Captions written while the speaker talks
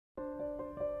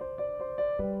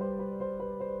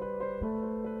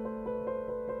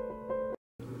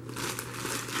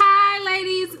Hi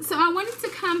ladies, so I wanted to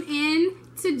come in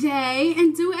today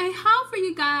and do a haul for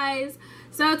you guys.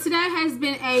 So today has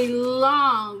been a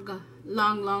long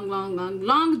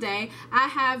day. I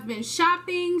have been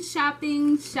shopping,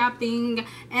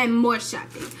 and more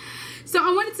shopping. So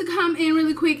I wanted to come in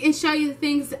really quick and show you the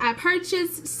things that I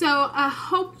purchased. So I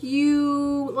hope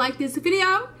you like this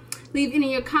video. Leave any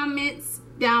of your comments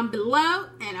down below,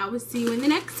 and I will see you in the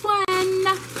next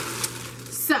one.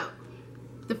 So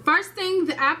the first thing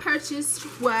that I purchased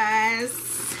was,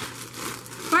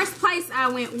 first place I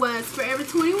went was Forever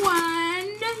 21.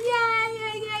 Yay!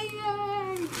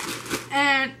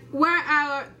 And where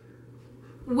I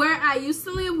used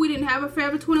to live, we didn't have a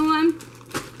Forever 21.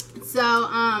 So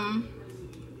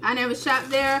I never shopped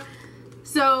there.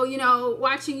 So, you know,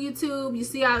 watching YouTube, you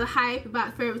see all the hype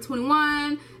about Forever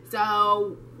 21.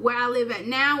 So where I live at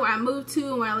now, where I moved to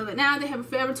and where I live at now, they have a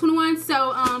Forever 21.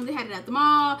 So they had it at the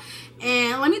mall.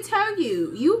 And let me tell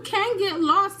you, you can get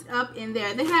lost up in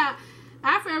there. They have,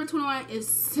 our Forever 21 is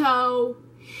so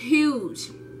huge.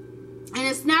 And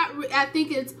it's not, I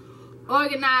think it's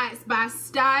organized by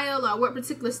style or what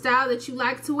particular style that you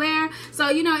like to wear. So,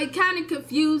 you know, it kind of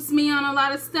confused me on a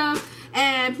lot of stuff.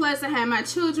 And plus I had my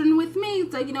children with me,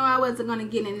 so, you know, I wasn't going to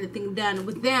get anything done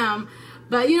with them.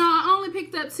 But, you know, I only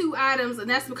picked up 2 items, and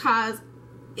that's because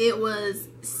it was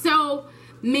so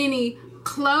many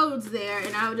clothes there.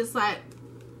 And I was just like,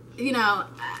 you know,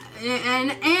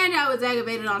 and I was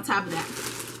aggravated on top of that.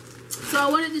 So I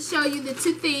wanted to show you the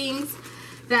 2 things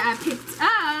that I picked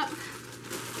up.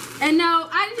 And no,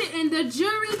 I didn't. And the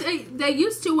jewelry they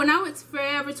used to, when I went to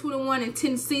Forever 21 in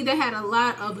Tennessee, they had a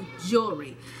lot of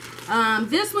jewelry.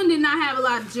 This one did not have a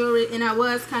lot of jewelry, and I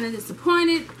was kind of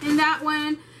disappointed in that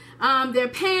one. Their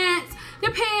pants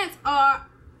are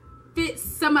fit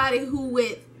somebody who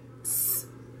with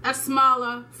a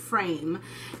smaller frame.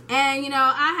 And you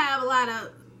know, I have a lot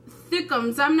of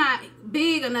thickums. I'm not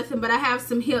big or nothing, but I have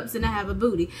some hips and I have a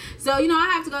booty. So, you know, I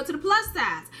have to go to the plus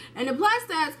size. And the plus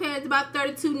size pants about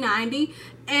 $32.90,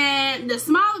 and the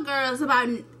smaller girls about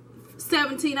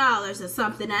 $17 or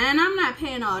something. And I'm not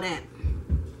paying all that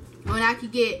when I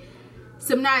could get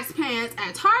some nice pants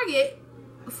at Target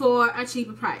for a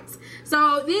cheaper price.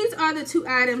 So these are the 2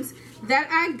 items that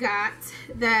I got.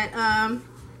 That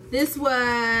this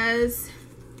was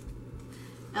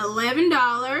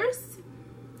 $11.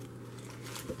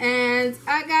 And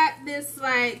I got this,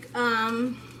 like,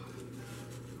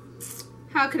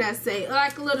 how could I say,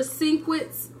 like a little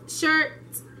sequins shirt.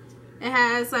 It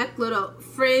has like little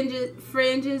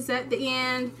fringes at the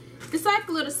end. It's like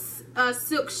a little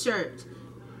silk shirt.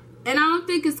 And I don't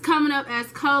think it's coming up as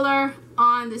color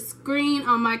on the screen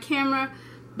on my camera,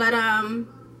 but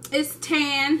it's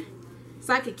tan. It's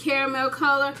like a caramel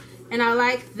color, and I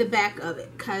like the back of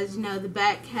it, because, you know, the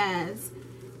back has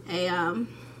a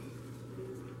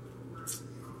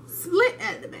split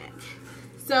at the back.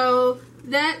 So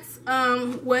that's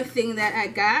one thing that I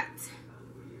got.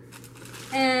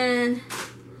 And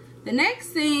the next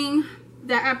thing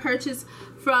that I purchased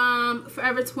from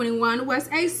Forever 21 was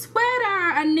a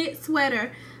sweater, a knit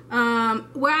sweater.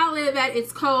 Where I live at,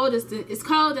 it's cold. It's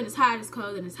cold and it's hot. It's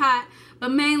cold and it's hot.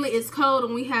 But mainly it's cold,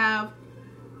 and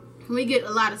we get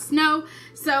a lot of snow.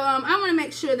 So I want to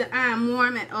make sure that I am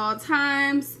warm at all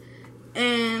times.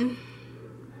 And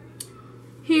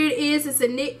here it is. It's a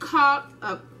knit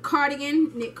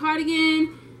cardigan.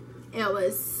 It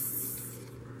was,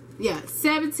 yeah,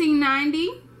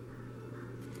 $17.90.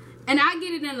 And I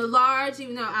get it in a large,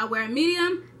 even though I wear a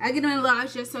medium. I get it in a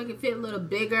large just so I can fit a little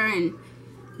bigger and,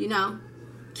 you know,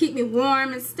 keep me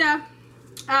warm and stuff.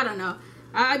 I don't know.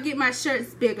 I get my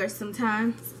shirts bigger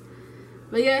sometimes.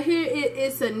 But yeah, here it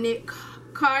is, a knit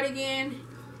cardigan.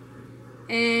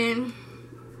 And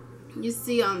you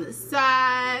see on the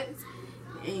sides,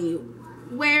 and you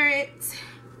wear it.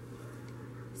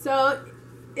 So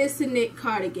it's a knit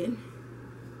cardigan.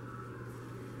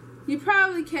 You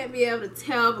probably can't be able to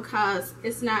tell because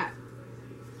it's not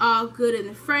all good in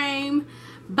the frame,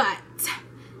 but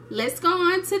let's go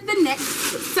on to the next.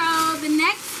 So the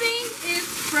next thing is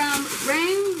from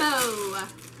Rainbow.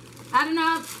 I don't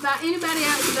know about anybody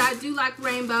else, but I do like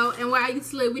Rainbow. And where I used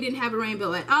to live, we didn't have a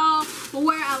Rainbow at all. But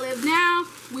where I live now,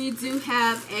 we do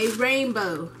have a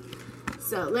Rainbow.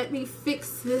 So let me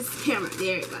fix this camera.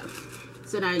 There you go.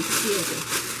 So now you can see it.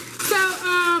 So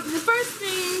the first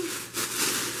thing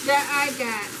that I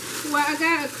got, well, I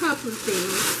got a couple of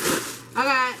things. I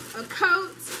got a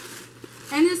coat,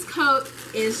 and this coat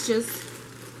is just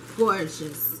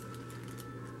gorgeous.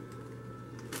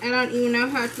 I don't even know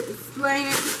how to explain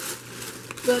it,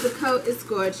 but the coat is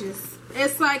gorgeous.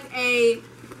 It's like a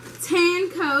tan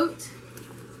coat.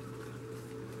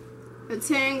 A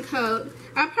tan coat.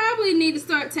 I probably need to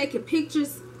start taking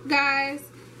pictures, guys,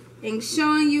 and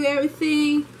showing you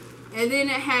everything. And then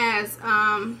it has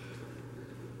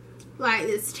like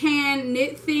this tan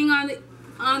knit thing on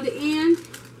the end,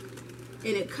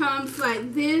 and it comes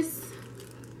like this.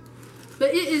 But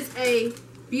it is a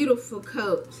beautiful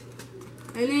coat.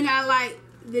 And then I like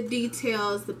the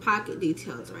details, the pocket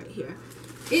details right here.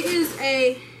 It is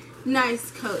a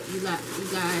nice coat, you guys.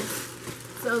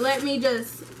 So let me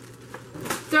just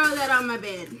throw that on my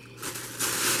bed.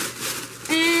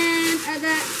 And I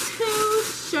got 2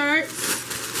 shirts.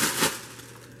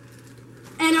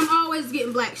 And I'm always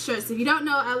getting black shirts. If you don't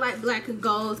know, I like black and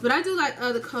golds, but I do like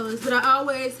other colors, but I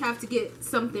always have to get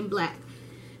something black.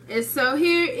 And so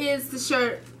here is the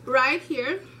shirt right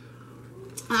here.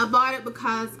 I bought it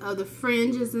because of the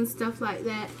fringes and stuff like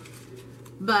that.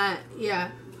 But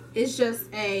yeah, it's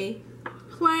just a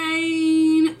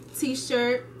plain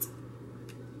t-shirt.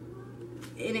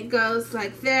 And it goes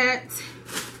like that.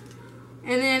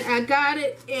 And then I got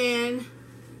it in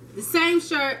the same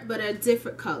shirt, but a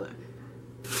different color.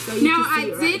 So now I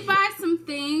did buy some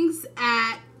things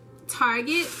at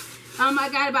Target. I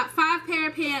got about 5 pair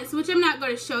of pants, which I'm not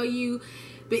going to show you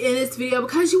in this video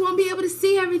because you won't be able to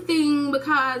see everything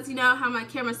because you know how my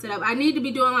camera's set up. I need to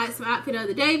be doing like some outfit of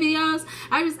the day videos.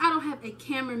 I don't have a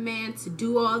cameraman to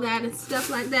do all that and stuff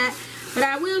like that. But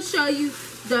I will show you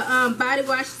the body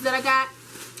washes that I got.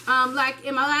 Like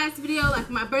in my last video, like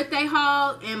my birthday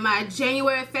haul and my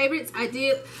January favorites, I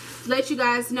did let you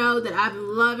guys know that I've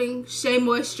been loving Shea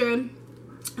Moisture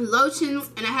lotions,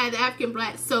 and I had the African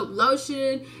Black Soap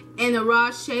lotion and the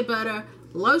raw shea butter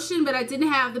lotion, but I didn't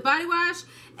have the body wash,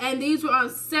 and these were on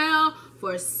sale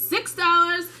for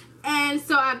 $6, and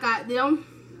so I got them.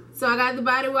 So I got the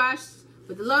body wash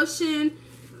with the lotion,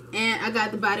 and I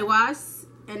got the body wash,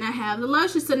 and I have the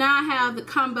lotion. So now I have the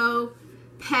combo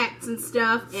packs and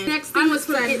stuff. And next thing was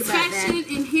from It's Fashion,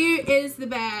 and here is the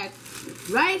bag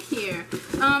right here.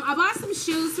 I bought some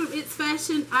shoes from It's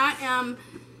Fashion.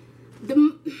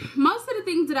 Most of the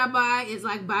things that I buy is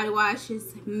like body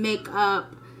washes,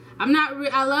 makeup.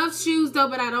 I love shoes though,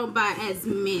 but I don't buy as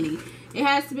many. It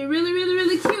has to be really, really,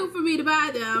 really cute for me to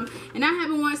buy them. And I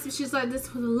haven't worn some shoes like this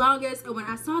for the longest. And when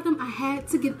I saw them, I had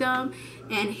to get them.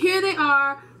 And here they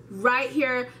are, right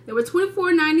here. They were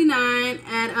 $24.99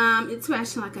 at It's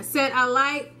Fashion. Like I said, I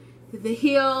like the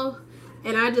heel,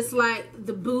 and I just like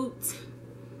the boot.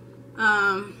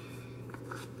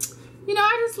 You know,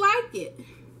 I just like it.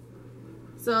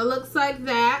 So it looks like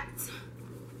that.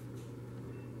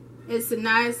 It's a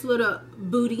nice little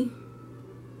booty.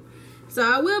 So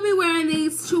I will be wearing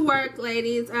these to work,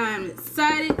 ladies. I'm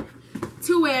excited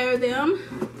to wear them.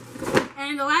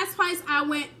 And the last place I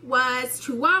went was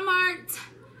to Walmart.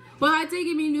 Well, I did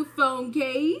get me a new phone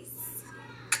case.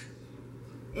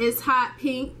 It's hot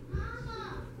pink.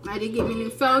 I did get me a new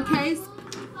phone case.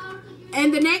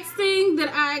 And the next thing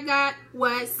that I got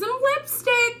was some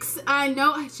lipsticks. I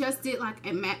know I just did like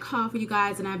a MAC haul for you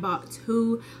guys, and I bought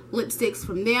 2 lipsticks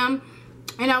from them.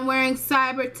 And I'm wearing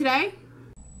Cyber today.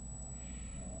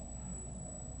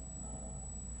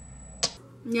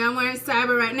 Yeah, I'm wearing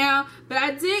Cyber right now. But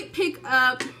I did pick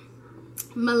up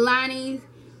Milani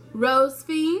Rose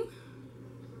Fiend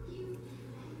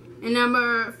in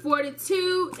number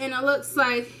 42, and it looks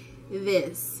like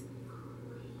this.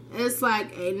 It's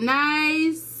like a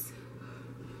nice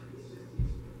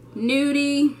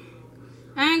nudie.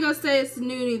 I ain't gonna say it's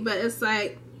nudie, but it's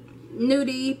like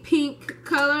nudie pink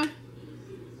color.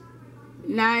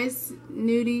 Nice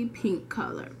nudie pink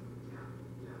color.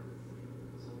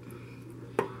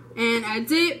 And I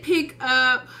did pick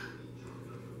up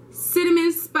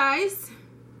Cinnamon Spice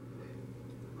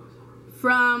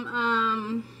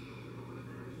from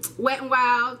Wet n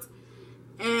Wild,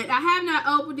 and I have not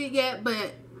opened it yet,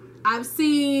 but I've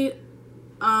seen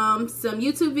some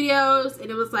YouTube videos,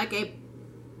 and it was like a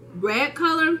red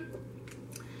color.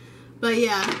 But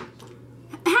yeah,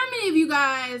 how many of you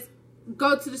guys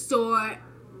go to the store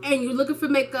and you're looking for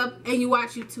makeup and you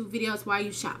watch YouTube videos while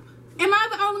you shop? Am I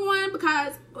the only one?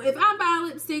 Because if I'm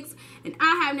buying lipsticks and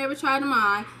I have never tried them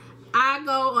on, I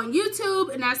go on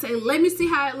YouTube and I say, let me see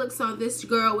how it looks on this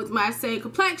girl with my same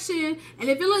complexion, and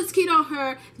if it looks cute on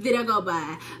her, then I go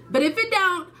buy it. But if it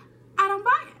don't, I don't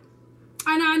buy it.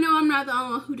 And I know I'm not the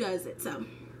only one who does it. So,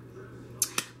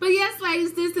 but yes,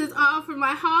 ladies, this is all for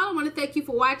my haul. I want to thank you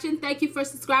for watching. Thank you for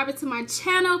subscribing to my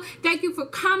channel. Thank you for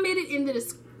commenting in the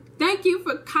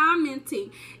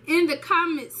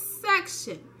comment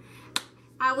section.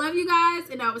 I love you guys,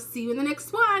 and I will see you in the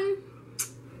next one.